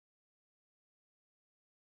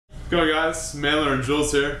Going, guys? MANdler and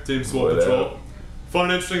Jules here, Team Swole Patrol. Fun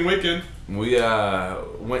and interesting weekend. We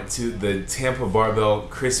went to the Tampa Barbell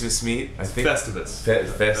Christmas meet. I think Festivus.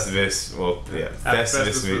 Festivus. Well, yeah,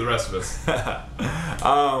 Festivus meet for the rest of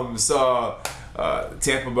us. Saw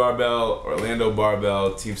Tampa Barbell, Orlando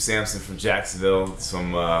Barbell, Team Samson from Jacksonville.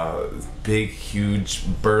 Some big, huge,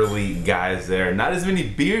 burly guys there. Not as many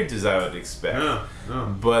beards as I would expect. No.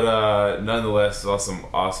 But nonetheless, saw some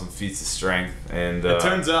awesome feats of strength. And it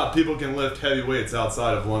turns out people can lift heavy weights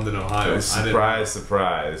outside of London, Ohio. Surprise,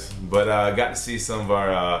 surprise. But got to see some of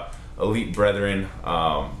our elite brethren,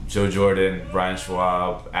 Joe Jordan, Brian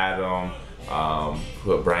Schwab, Adam,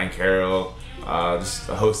 Brian Carroll, just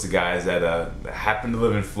a host of guys that happen to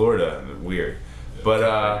live in Florida. Weird.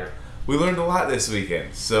 But we learned a lot this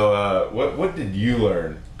weekend. So what did you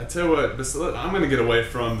learn? I tell you what, I'm going to get away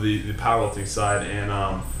from the powerlifting side,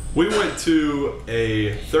 and we went to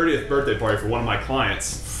a 30th birthday party for one of my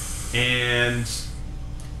clients, and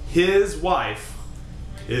his wife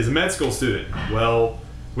is a med school student. Well,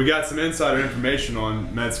 we got some insider information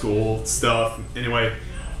on med school stuff. Anyway,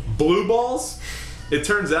 blue balls, it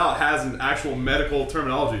turns out, has an actual medical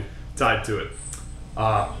terminology tied to it.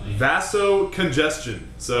 Vasocongestion.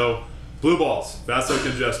 So, blue balls,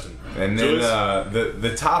 vasocongestion. And then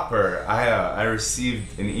the topper, I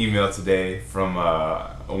received an email today from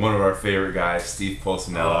one of our favorite guys, Steve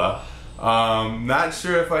Pulcinella. Not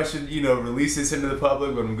sure if I should, release this into the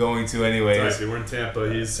public, but I'm going to anyways. We're in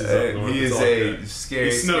Tampa. He's up north. He is a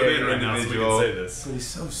scary right now, individual. so we can say this. But he's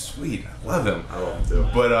so sweet. I love him. I love him too.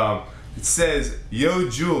 But it says, "Yo,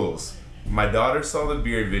 Jules, my daughter saw the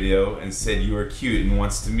beard video and said you are cute and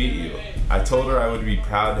wants to meet you. I told her I would be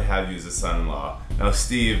proud to have you as a son-in-law." Now,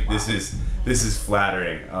 Steve, this is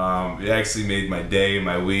flattering. It actually made my day,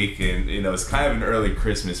 my week, and it's kind of an early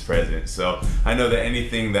Christmas present. So I know that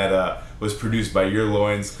anything that was produced by your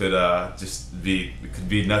loins could be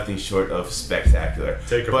nothing short of spectacular.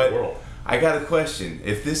 Take over the world. I got a question.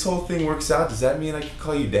 If this whole thing works out, does that mean I can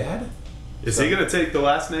call you Dad? Is he gonna take the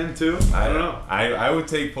last name too? I don't know. I would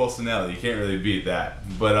take Pulcinella. You can't really beat that.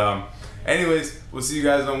 But anyways, we'll see you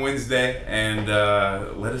guys on Wednesday, and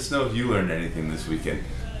let us know if you learned anything this weekend.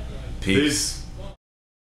 Peace.